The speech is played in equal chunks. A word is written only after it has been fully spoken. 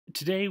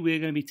Today we're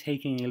going to be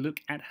taking a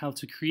look at how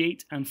to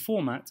create and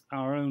format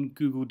our own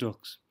Google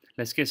Docs.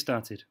 Let's get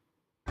started.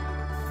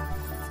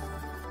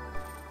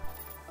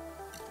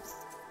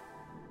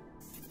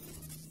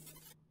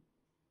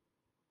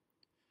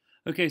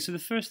 Okay, so the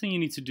first thing you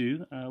need to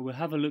do, we'll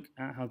have a look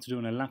at how to do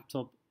on a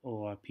laptop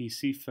or a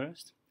PC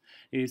first,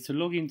 is to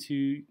log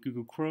into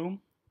Google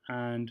Chrome,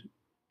 and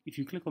if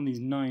you click on these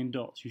 9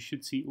 dots you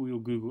should see all your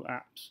Google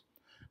apps,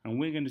 and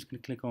we're just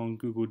going to click on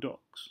Google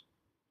Docs.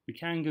 We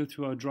can go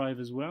through our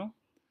drive as well,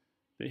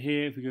 but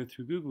here if we go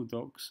through Google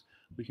Docs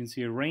we can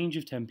see a range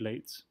of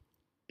templates,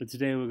 but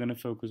today we're going to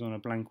focus on a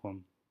blank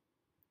one.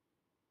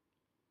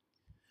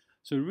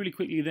 So really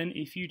quickly then,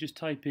 if you just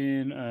type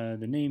in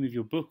the name of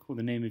your book or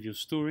the name of your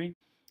story,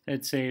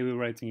 let's say we're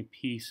writing a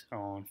piece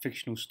on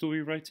fictional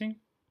story writing,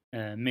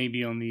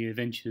 maybe on the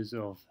adventures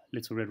of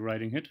Little Red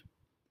Riding Hood.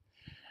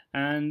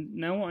 And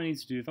now what I need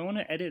to do, if I want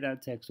to edit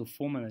that text or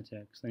format that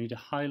text, I need to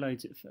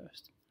highlight it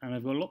first. And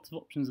I've got lots of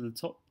options at the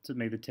top to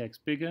make the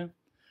text bigger.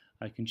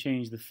 I can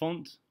change the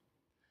font,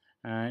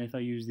 and if I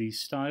use the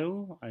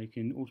style, I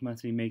can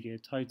automatically make it a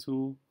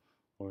title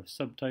or a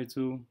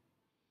subtitle.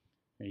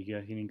 There you go,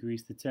 I can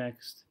increase the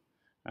text.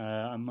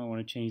 I might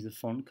want to change the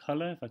font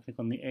color. If I click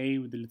on the A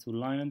with the little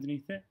line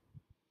underneath it,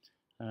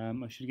 I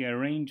should get a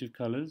range of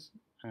colors,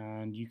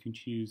 and you can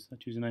choose, I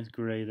choose a nice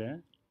gray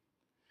there.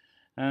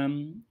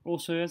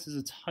 Also, as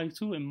a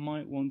title, it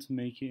might want to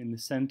make it in the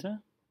center.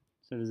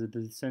 So there's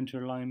the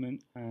center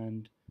alignment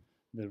and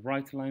the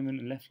right alignment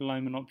and left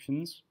alignment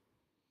options.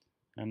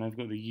 And I've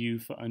got the U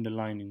for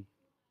underlining.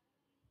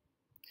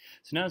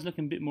 So now it's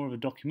looking a bit more of a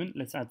document.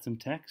 Let's add some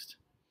text.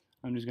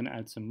 I'm just going to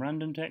add some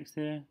random text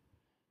here,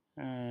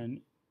 and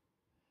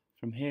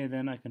from here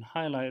then I can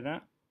highlight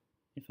that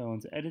if I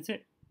want to edit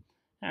it,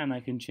 and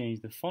I can change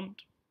the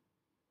font.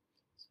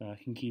 So I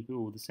can keep it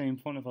all the same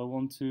font if I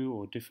want to,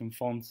 or different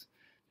fonts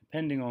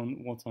depending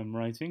on what I'm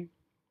writing.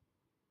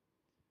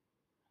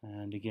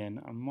 And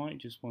again, I might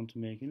just want to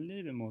make a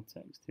little bit more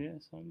text here,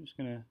 so I'm just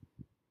going to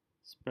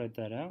spread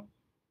that out.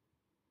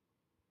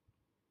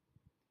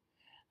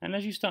 And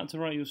as you start to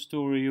write your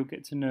story, you'll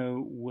get to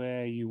know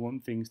where you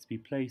want things to be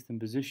placed and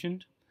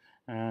positioned,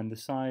 and the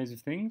size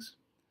of things.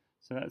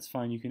 So that's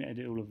fine, you can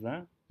edit all of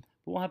that.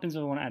 But what happens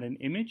if I want to add an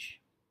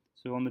image?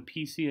 So on the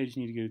PC I just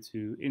need to go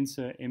to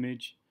Insert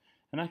Image,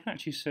 and I can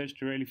actually search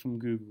directly from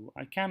Google.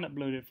 I can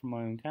upload it from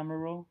my own camera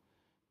roll,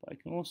 but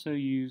I can also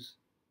use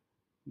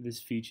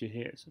this feature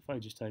here. So if I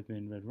just type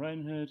in Red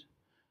Riding Hood,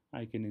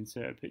 I can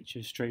insert a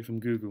picture straight from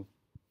Google.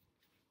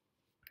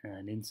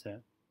 And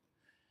insert.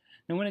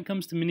 Now when it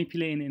comes to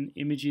manipulating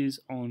images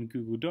on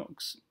Google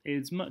Docs,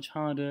 it's much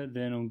harder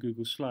than on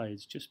Google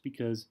Slides, just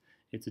because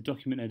it's a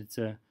document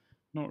editor,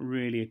 not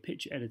really a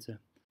picture editor.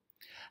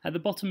 At the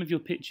bottom of your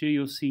picture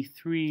you'll see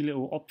 3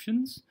 little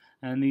options,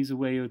 and these are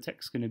where your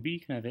text is going to be. You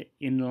can have it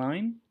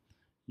inline,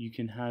 you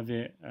can have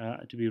it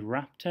to be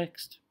wrap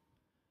text,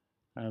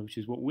 which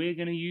is what we're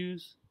going to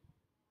use,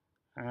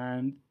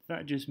 and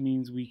that just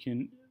means we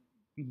can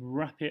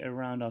wrap it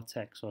around our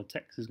text. So our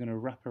text is going to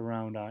wrap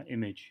around our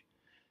image,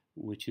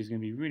 which is going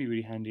to be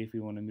really handy if we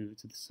want to move it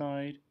to the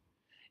side.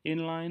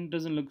 Inline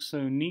doesn't look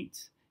so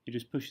neat, it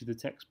just pushes the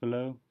text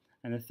below.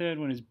 And the third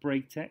one is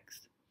break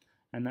text,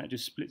 and that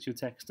just splits your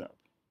text up,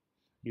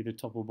 either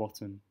top or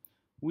bottom.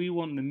 We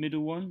want the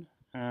middle one,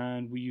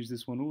 and we use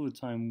this one all the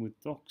time with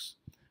docs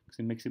because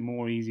it makes it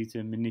more easy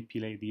to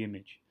manipulate the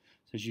image.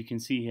 So as you can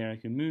see here, I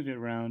can move it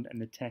around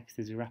and the text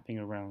is wrapping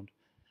around.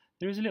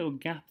 There is a little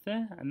gap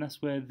there, and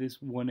that's where this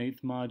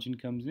 1/8 margin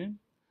comes in.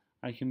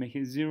 I can make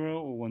it 0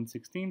 or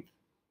 1/16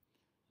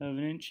 of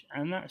an inch,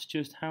 and that's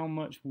just how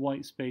much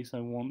white space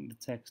I want the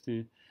text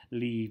to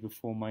leave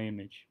before my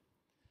image.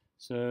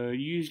 So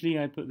usually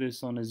I put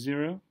this on a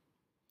 0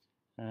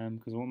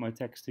 because I want my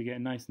text to get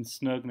nice and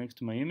snug next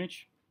to my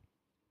image,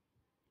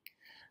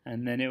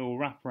 and then it will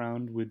wrap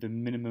around with the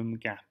minimum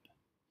gap,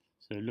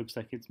 so it looks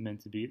like it's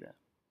meant to be there.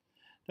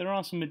 There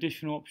are some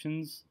additional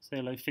options, say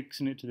like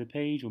fixing it to the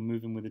page or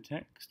moving with the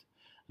text.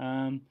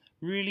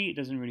 Really it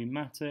doesn't really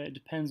matter, it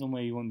depends on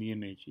where you want the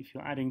image. If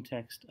you're adding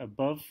text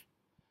above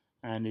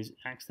and is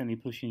accidentally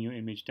pushing your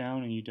image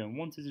down and you don't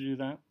want it to do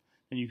that,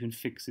 then you can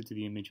fix it to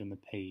the image on the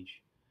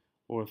page.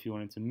 Or if you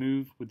want it to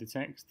move with the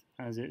text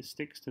as it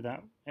sticks to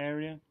that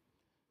area,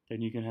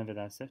 then you can have it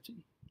that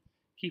setting.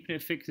 Keeping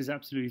it fixed is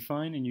absolutely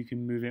fine, and you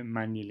can move it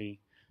manually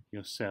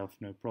yourself,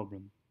 no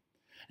problem.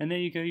 And there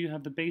you go, you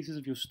have the basis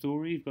of your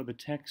story. You've got the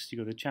text, you've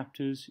got the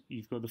chapters,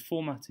 you've got the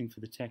formatting for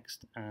the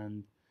text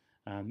and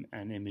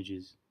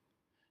images.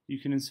 You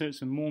can insert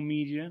some more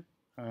media.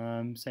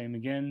 Same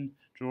again,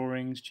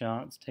 drawings,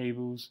 charts,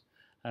 tables,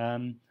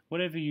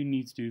 whatever you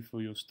need to do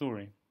for your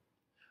story.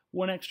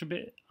 One extra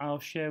bit I'll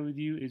share with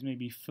you is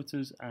maybe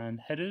footers and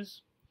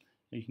headers.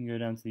 You can go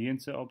down to the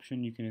insert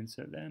option, you can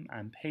insert them,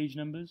 and page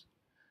numbers.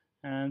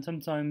 And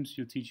sometimes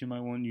your teacher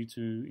might want you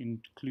to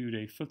include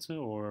a footer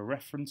or a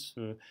reference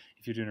for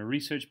if you're doing a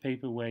research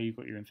paper where you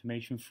got your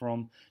information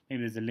from.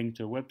 Maybe there's a link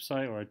to a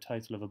website or a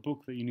title of a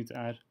book that you need to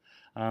add,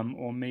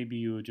 or maybe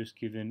you're just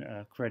giving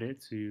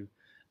credit to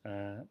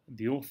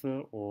the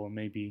author, or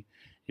maybe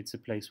it's a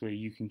place where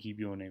you can keep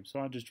your name. So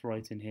I'll just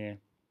write in here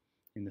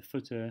in the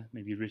footer,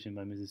 maybe written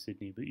by Mrs.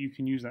 Sydney, but you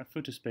can use that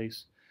footer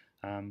space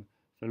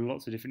for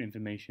lots of different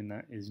information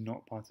that is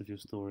not part of your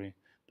story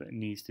but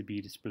needs to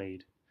be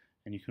displayed.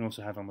 And you can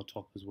also have on the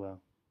top as well,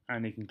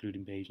 and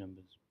including page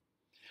numbers.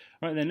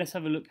 Right then, let's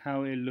have a look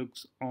how it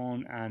looks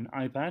on an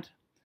iPad.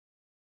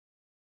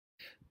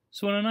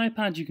 So on an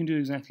iPad you can do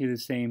exactly the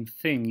same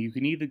thing. You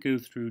can either go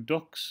through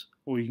Docs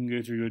or you can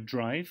go through your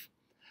Drive.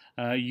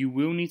 You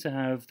will need to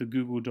have the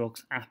Google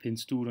Docs app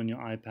installed on your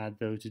iPad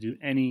though to do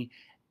any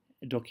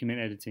document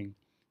editing.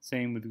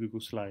 Same with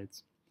Google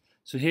Slides.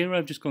 So here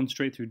I've just gone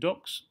straight through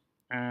Docs,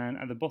 and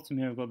at the bottom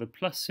here I've got the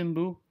plus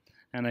symbol,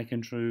 and I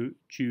can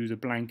choose a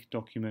blank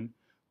document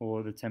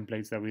or the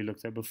templates that we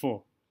looked at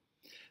before.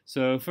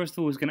 So first of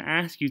all, it's going to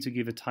ask you to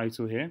give a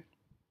title here.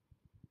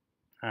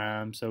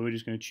 So we're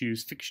just going to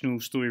choose fictional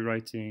story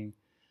writing.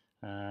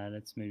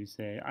 Let's maybe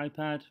say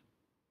iPad.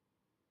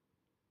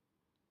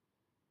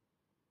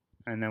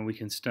 And then we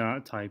can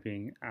start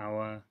typing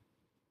our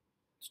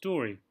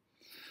story.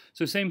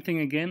 So same thing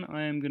again,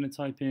 I am going to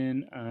type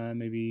in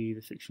maybe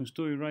the fictional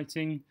story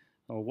writing,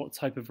 or what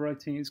type of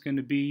writing it's going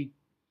to be.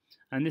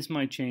 And this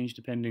might change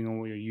depending on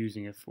what you're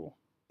using it for.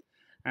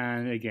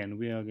 And again,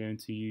 we are going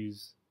to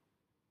use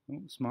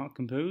Smart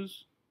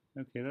Compose.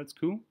 Okay, that's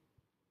cool.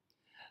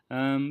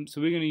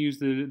 So we're going to use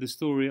the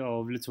story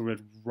of Little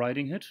Red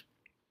Riding Hood.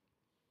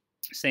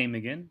 Same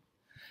again.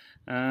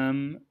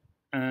 And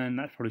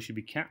that probably should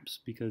be caps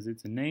because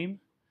it's a name.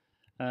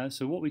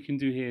 So what we can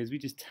do here is we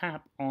just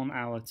tap on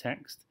our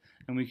text,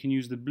 and we can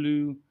use the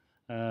blue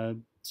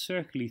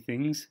circly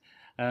things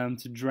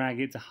to drag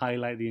it to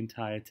highlight the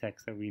entire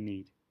text that we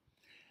need.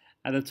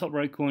 At the top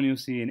right corner you'll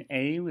see an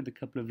A with a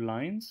couple of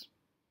lines,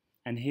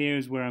 and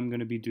here's where I'm going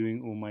to be doing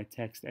all my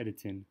text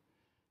editing.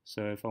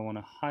 So if I want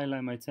to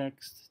highlight my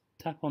text,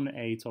 tap on the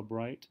A top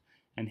right,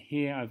 and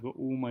here I've got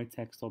all my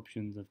text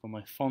options. I've got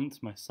my font,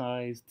 my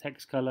size,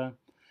 text color,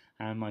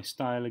 and my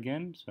style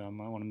again. So I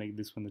might want to make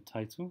this one the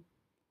title.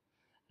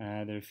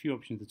 There are a few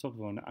options at the top. If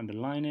I want to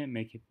underline it,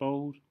 make it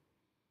bold.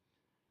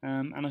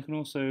 And I can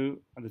also,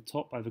 at the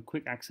top, I have a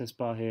quick access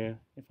bar here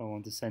if I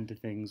want to center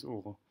things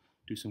or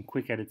do some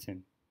quick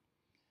editing.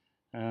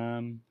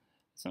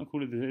 Let's not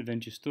call it the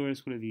adventure story,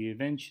 let's call it the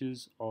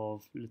adventures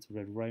of Little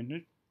Red Riding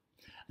Hood.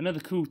 Another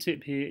cool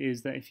tip here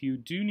is that if you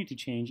do need to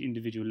change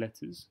individual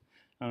letters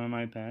on an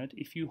iPad,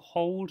 if you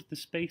hold the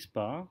space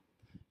bar,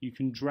 you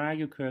can drag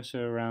your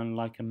cursor around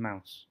like a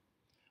mouse,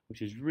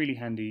 which is really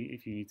handy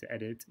if you need to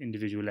edit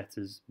individual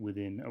letters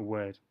within a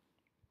word.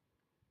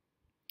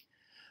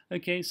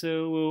 Okay,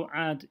 so we'll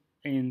add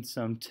in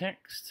some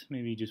text,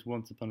 maybe just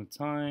once upon a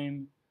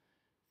time.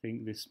 I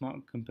think this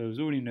Smart Compose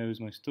already knows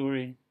my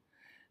story.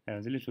 There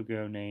was a little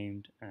girl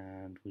named,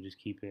 and we'll just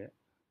keep it ...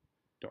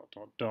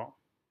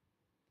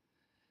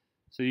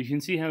 So you can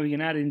see how we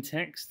can add in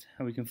text,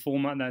 how we can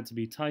format that to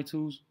be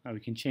titles, how we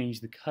can change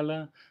the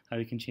color, how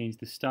we can change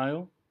the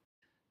style.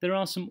 There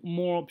are some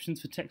more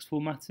options for text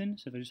formatting.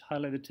 So if I just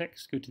highlight the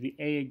text, go to the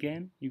A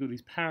again, you've got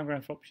these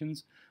paragraph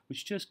options,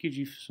 which just gives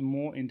you some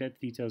more in-depth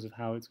details of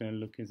how it's going to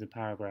look as a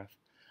paragraph.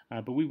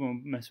 But we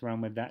won't mess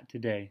around with that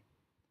today.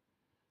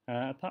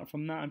 Apart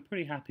from that, I'm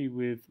pretty happy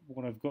with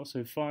what I've got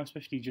so far,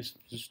 especially just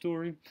the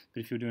story.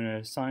 But if you're doing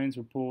a science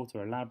report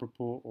or a lab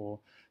report or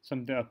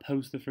something, a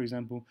poster for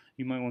example,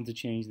 you might want to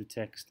change the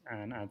text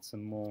and add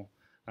some more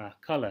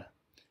color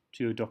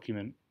to your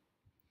document.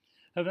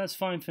 That's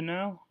fine for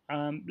now.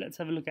 Let's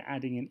have a look at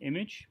adding an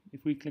image.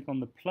 If we click on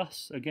the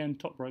plus, again,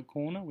 top right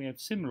corner, we have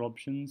similar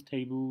options,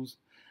 tables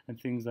and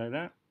things like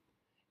that.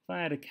 If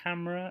I add a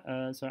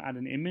camera, so add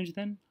an image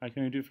then, I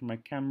can only do it from my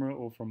camera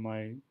or from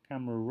my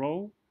camera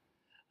roll.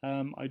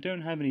 I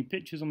don't have any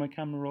pictures on my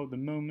camera roll at the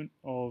moment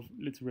of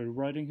Little Red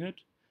Riding Hood.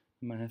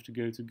 I might have to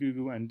go to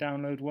Google and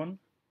download one.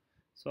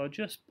 So I'll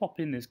just pop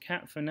in this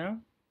cat for now.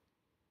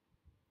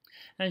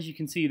 As you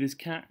can see, this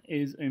cat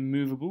is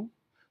immovable.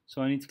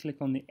 So I need to click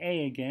on the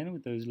A again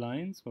with those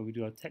lines where we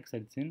do our text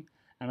editing,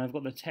 and I've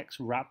got the text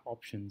wrap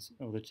options,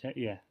 or the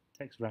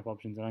text wrap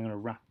options, and I'm going to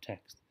wrap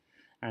text.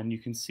 And you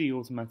can see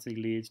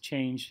automatically it's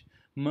changed,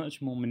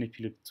 much more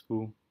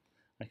manipulatable.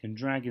 I can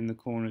drag in the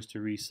corners to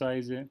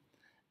resize it,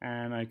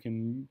 and I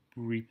can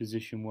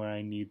reposition where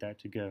I need that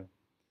to go.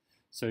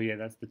 So yeah,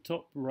 that's the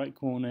top right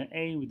corner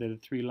A with the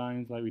 3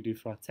 lines like we do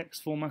for our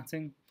text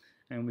formatting,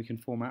 and we can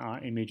format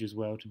our image as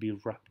well to be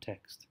wrap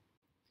text.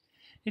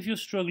 If you're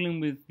struggling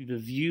with the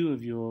view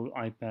of your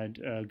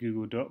iPad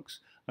Google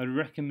Docs, I'd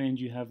recommend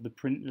you have the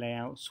print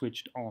layout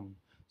switched on,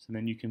 so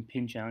then you can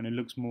pinch out and it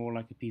looks more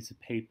like a piece of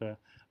paper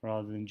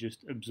rather than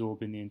just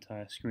absorbing the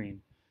entire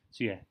screen.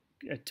 So yeah,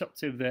 a top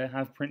tip there,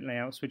 have print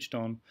layout switched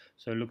on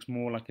so it looks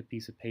more like a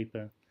piece of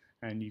paper,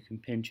 and you can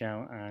pinch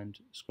out and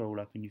scroll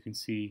up and you can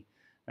see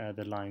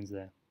the lines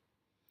there.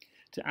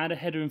 To add a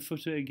header and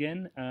footer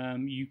again,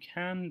 you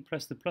can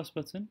press the plus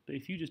button, but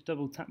if you just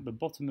double tap the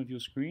bottom of your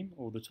screen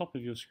or the top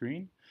of your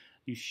screen,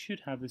 you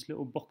should have this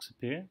little box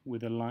appear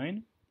with a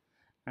line,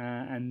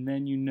 and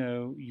then you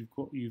know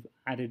you've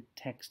added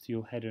text to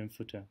your header and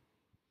footer.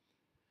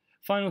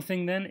 Final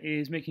thing then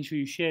is making sure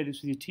you share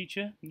this with your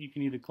teacher. You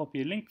can either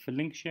copy a link for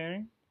link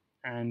sharing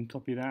and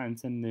copy that and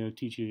send the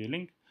teacher your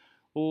link,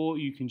 or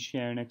you can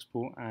share and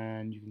export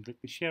and you can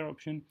click the share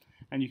option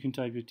and you can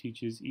type your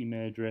teacher's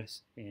email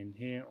address in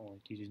here or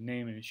teacher's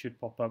name and it should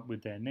pop up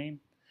with their name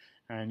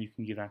and you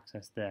can give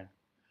access there.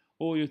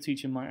 Or your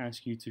teacher might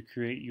ask you to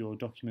create your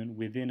document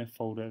within a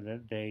folder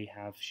that they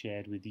have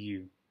shared with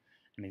you.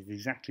 And it's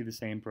exactly the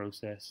same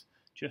process.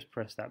 Just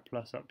press that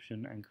plus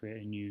option and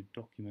create a new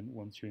document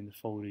once you're in the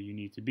folder you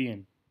need to be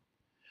in.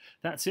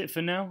 That's it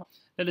for now.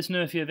 Let us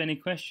know if you have any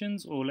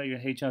questions or let your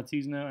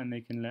HRTs know and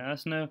they can let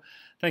us know.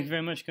 Thank you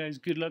very much guys.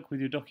 Good luck with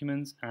your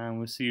documents and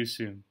we'll see you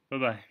soon. Bye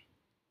bye.